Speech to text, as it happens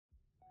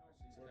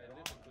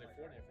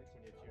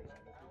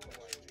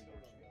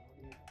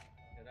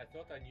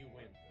thought I knew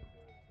when.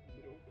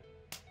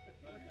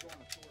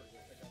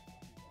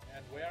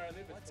 And where I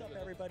live. What's up,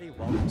 everybody?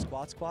 Welcome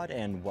Squad Squad,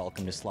 and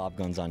welcome to Slav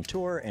Guns on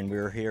Tour. And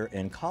we're here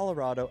in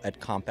Colorado at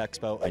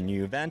CompExpo, a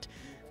new event,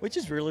 which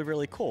is really,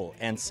 really cool.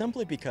 And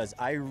simply because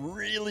I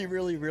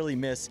really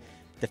miss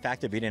the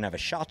fact that we didn't have a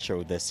SHOT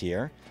Show this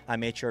year, I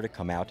made sure to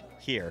come out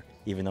here,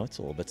 even though it's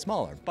a little bit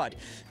smaller. But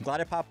I'm glad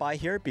I popped by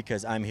here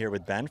because I'm here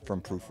with Ben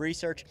from Proof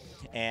Research,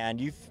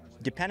 and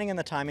depending on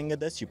the timing of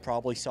this, you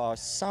probably saw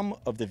some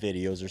of the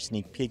videos or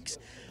sneak peeks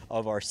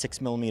of our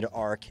 6mm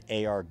ARC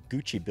AR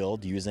Gucci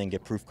build using a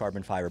Proof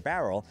carbon fiber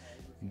barrel.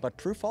 But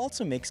Proof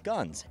also makes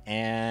guns,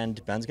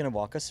 and Ben's going to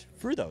walk us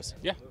through those.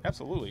 Yeah,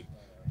 absolutely.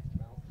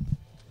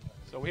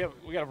 So we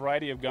got a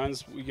variety of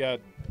guns. We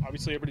got,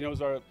 obviously everybody knows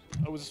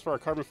this is for our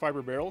carbon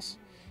fiber barrels.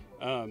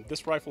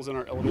 This rifle's in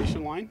our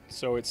elevation line,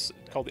 so it's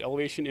called the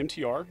Elevation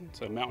MTR.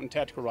 It's a mountain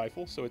tactical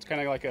rifle, so it's kind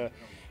of like a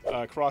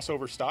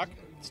crossover stock.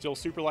 Still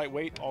super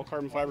lightweight, all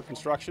carbon fiber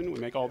construction. We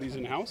make all these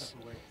in-house.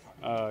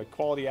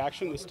 Quality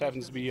action. This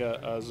happens to be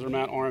a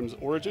Zermatt Arms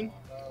Origin.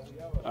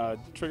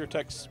 Trigger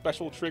Tech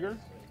special trigger,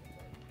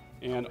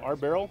 and our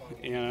barrel,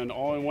 and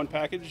all in one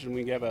package. And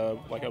we have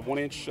like a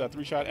 1-inch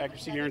 3-shot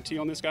accuracy guarantee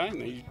on this guy, and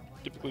they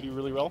typically do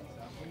really well.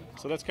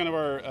 So that's kind of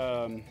our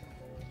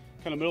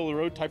kind of middle of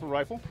the road type of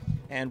rifle.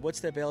 And what's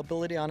the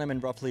availability on them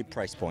and roughly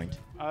price point?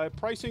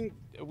 Pricing,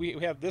 we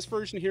have this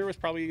version here with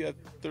probably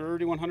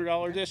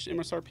 $3,100-ish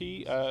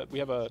MSRP. We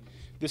have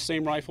this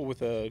same rifle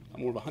with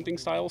more of a hunting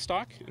style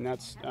stock, and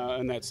that's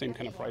in that same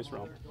kind of price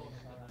realm.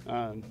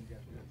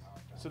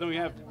 So then we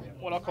have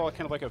what I'll call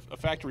kind of like a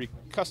factory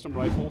custom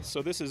rifle.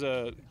 So this is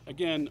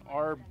again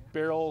our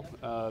barrel,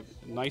 a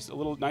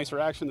little nicer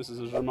action. This is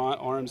a Zermatt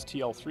Arms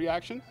TL3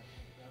 action.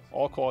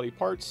 All quality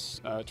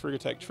parts, Trigger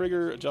Tech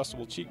trigger,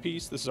 adjustable cheek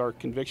piece. This is our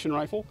conviction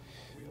rifle.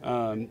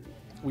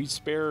 We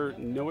spare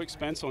no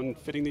expense on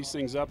fitting these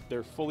things up.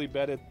 They're fully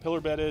bedded,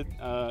 pillar bedded,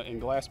 and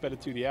glass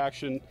bedded through the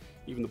action.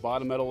 Even the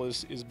bottom metal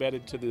is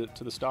bedded to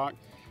the stock.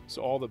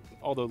 So all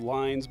the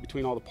lines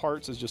between all the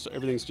parts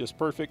everything's just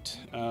perfect.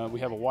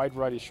 We have a wide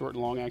variety of short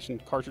and long action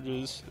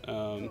cartridges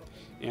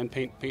and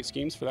paint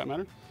schemes for that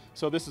matter.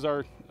 So this is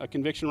our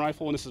conviction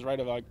rifle, and this is right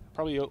about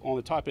probably on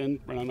the top end,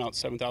 right about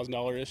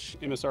 $7,000-ish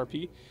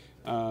MSRP.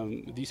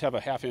 These have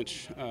a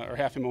half-inch or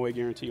half MOA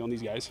guarantee on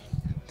these guys.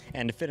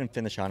 And the fit and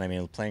finish on, I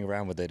mean, playing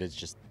around with it is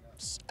just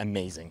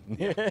amazing.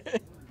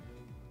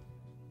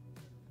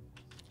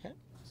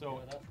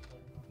 So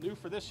new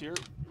for this year,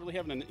 really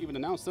haven't even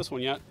announced this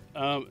one yet.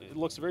 It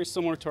looks very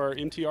similar to our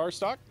MTR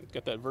stock. It's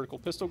got that vertical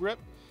pistol grip,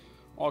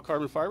 all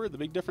carbon fiber. The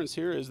big difference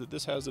here is that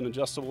this has an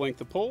adjustable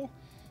length of pull,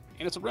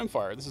 and it's a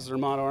rimfire. This is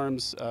Zermatt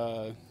Arms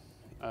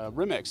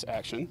Rim-X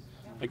action,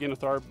 again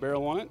with our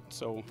barrel on it.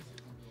 So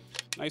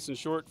nice and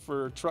short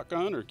for truck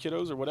gun or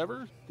kiddos or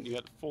whatever. You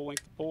got full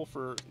length pull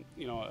for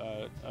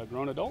a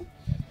grown adult.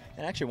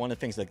 And actually, one of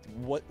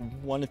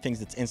the things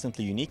that's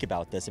instantly unique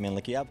about this, I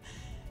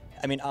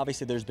mean,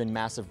 obviously there's been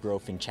massive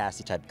growth in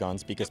chassis type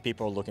guns because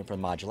people are looking for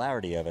the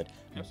modularity of it.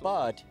 Absolutely.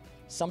 But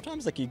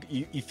sometimes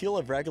you feel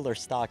a regular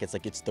stock,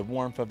 it's the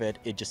warmth of it,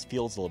 it just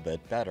feels a little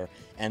bit better.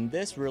 And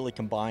this really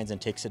combines and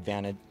takes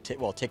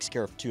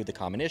care of two of the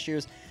common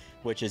issues,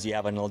 which is you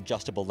have an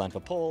adjustable length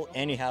of pull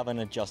and you have an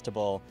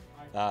adjustable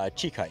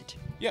cheek height.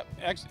 Yep,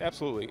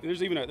 absolutely.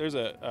 There's even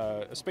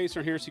a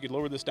spacer here so you could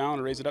lower this down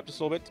and raise it up just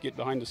a little bit to get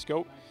behind the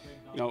scope.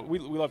 You know, we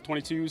love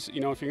 22s.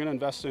 You know, if you're going to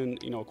invest in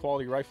a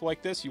quality rifle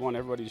like this, you want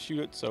everybody to shoot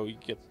it. So you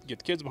get the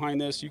kids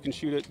behind this. You can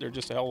shoot it. They're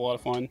just a hell of a lot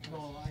of fun.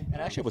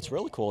 And actually, what's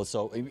really cool is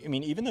I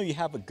mean, even though you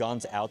have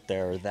guns out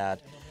there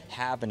that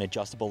have an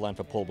adjustable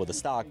length of pull with a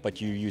stock, but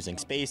you're using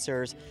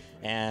spacers.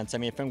 And so, I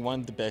mean, I think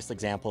one of the best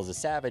examples is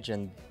Savage,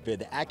 and with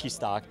the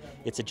AccuStock,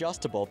 it's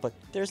adjustable, but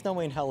there's no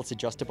way in hell it's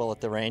adjustable at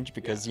the range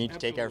because you need to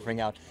take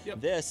everything out. Yep.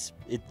 This,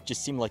 it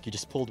just seemed like you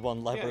just pulled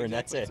one lever and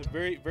that's it. It's a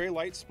very, very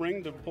light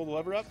spring to pull the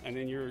lever up, and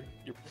then you're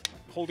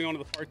holding onto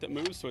the part that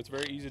moves, so it's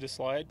very easy to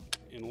slide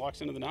and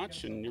locks into the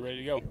notch, and you're ready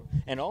to go.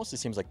 And it also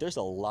seems like there's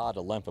a lot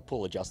of length of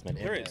pull adjustment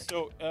in there. There is.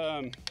 So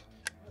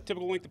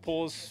typical length of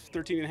pull is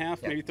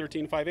 13.5, maybe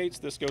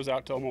 13.5/8. This goes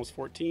out to almost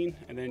 14,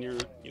 and then you're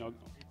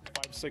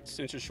 5-6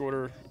 inches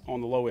shorter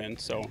on the low end.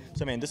 So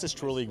I mean, this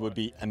would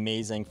be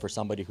amazing for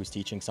somebody who's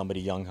teaching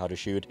somebody young how to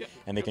shoot,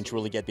 and they can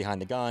truly get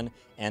behind the gun.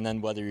 And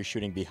then whether you're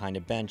shooting behind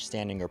a bench,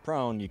 standing or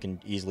prone, you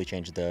can easily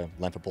change the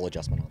length of pull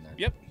adjustment on there.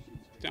 Yep,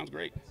 sounds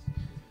great.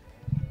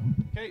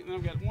 Okay, then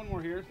I've got one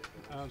more here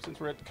since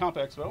we're at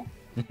CompExpo.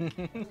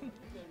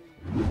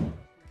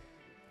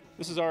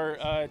 This is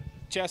our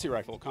chassis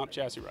rifle, Comp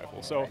chassis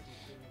rifle. So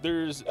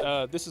there's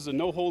this is a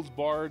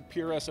no-holds-barred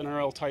PRS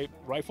NRL type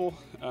rifle.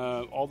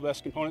 All the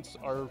best components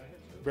are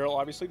barrel,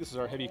 obviously. This is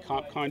our heavy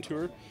Comp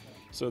contour.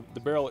 So the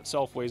barrel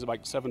itself weighs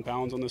about 7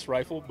 pounds on this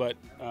rifle, but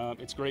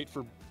it's great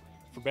for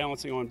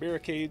balancing on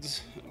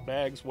barricades,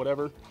 bags,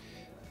 whatever.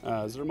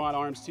 Zermatt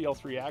Arms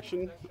TL3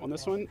 action on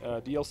this one,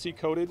 DLC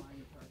coated.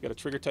 Got a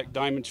Trigger Tech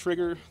diamond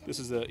trigger. This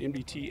is a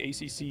MBT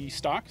ACC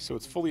stock, so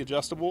it's fully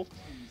adjustable.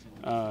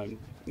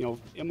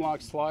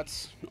 M-lock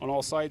slots on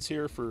all sides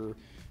here for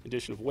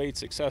addition of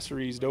weights,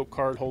 accessories, dope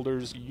card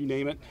holders, you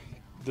name it.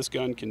 This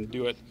gun can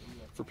do it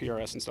for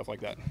PRS and stuff like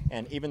that.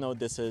 And even though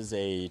this is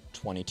a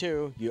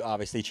 22, you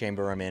obviously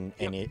chamber them in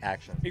any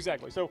action.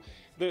 Exactly. So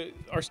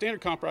our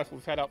standard comp rifle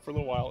we've had out for a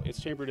little while.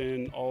 It's chambered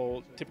in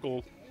all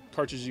typical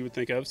cartridges you would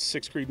think of: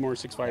 6 Creedmoor,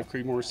 6.5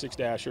 Creedmoor, 6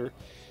 Dasher.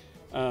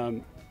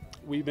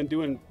 We've been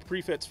doing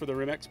prefits for the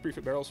Rim-X,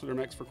 prefit barrels for the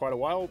Rim-X for quite a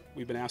while.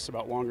 We've been asked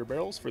about longer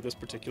barrels for this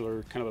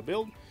particular kind of a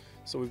build.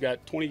 So we've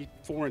got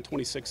 24 and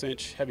 26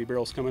 inch heavy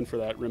barrels coming for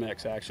that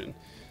Rim-X action.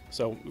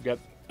 So we've got,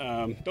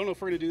 don't know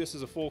if we're going to do this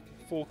as a full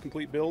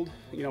complete build,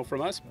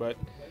 from us, but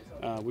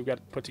we've got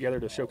put together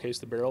to showcase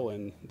the barrel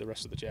and the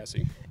rest of the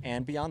chassis.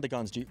 And beyond the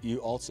guns, do you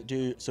also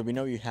do, so we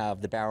know you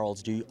have the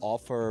barrels, do you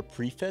offer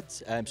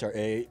prefits? I'm sorry,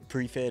 a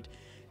prefit,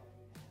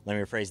 let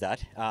me rephrase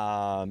that.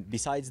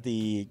 Besides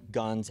the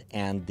guns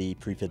and the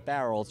prefit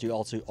barrels, do you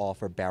also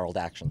offer barreled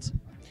actions?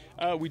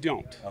 We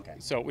don't. Okay.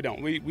 So we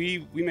don't.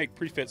 We make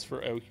prefits for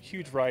a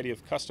huge variety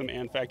of custom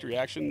and factory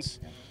actions,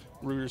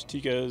 Rugers,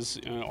 Tikas,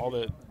 all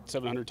the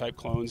 700 type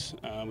clones.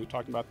 We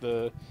talked about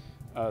the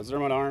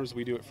Zermatt arms.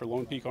 We do it for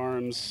Lone Peak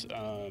arms,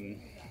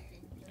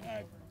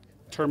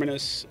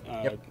 Terminus,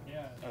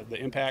 the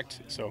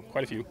Impact. So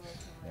quite a few.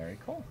 Very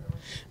cool.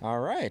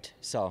 All right.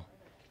 So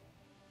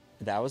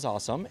that was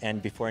awesome.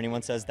 And before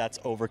anyone says that's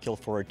overkill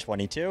for a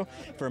 22,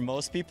 for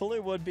most people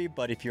it would be,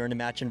 but if you're in a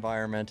match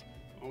environment,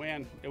 oh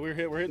man, we're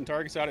hitting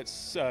targets out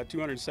at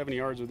 270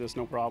 yards with this,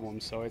 no problem.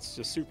 So it's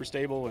just super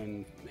stable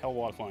and hell of a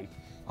lot of fun.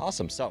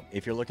 awesome. So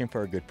if you're looking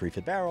for a good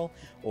prefit barrel,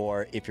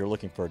 or if you're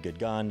looking for a good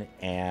gun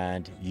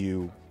and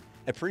you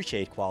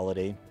appreciate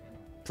quality,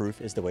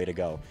 Proof is the way to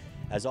go.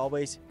 As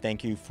always,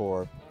 thank you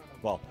for,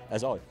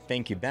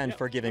 thank you, Ben,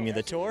 for giving me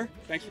the tour.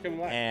 Thanks for coming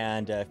by.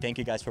 And thank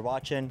you guys for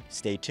watching.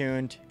 Stay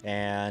tuned,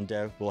 and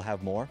we'll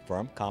have more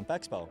from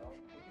CompExpo.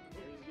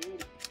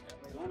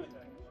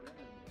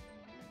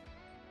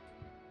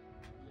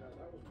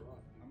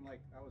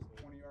 I was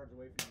 20 yards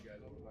away from you guys.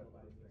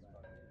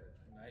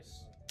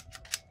 Nice.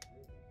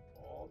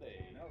 All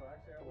day. No,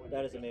 actually, I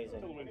That is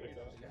amazing. I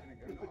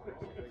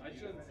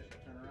shouldn't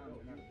turn around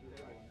and not do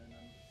that.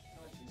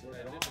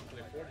 I live in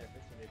California for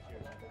 8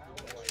 years.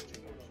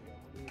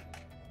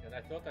 And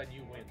I thought I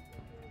knew when.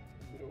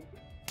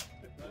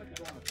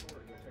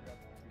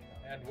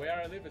 And where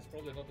I live, it's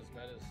probably not as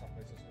bad as some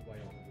places in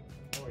Wyoming.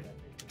 Oh, yeah.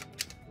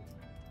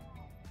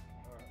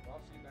 Alright, well,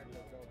 I'll see you back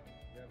there.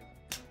 You have a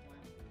plan?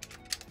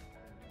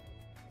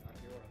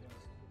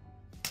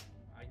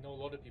 I know a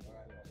lot of people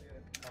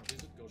who come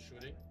visit, go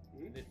shooting.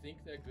 They think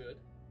they're good.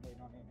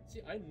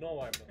 See, I know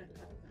I'm not good.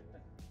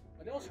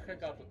 But they also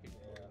hang out with people.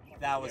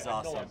 That was I know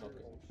awesome. I'm not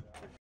good.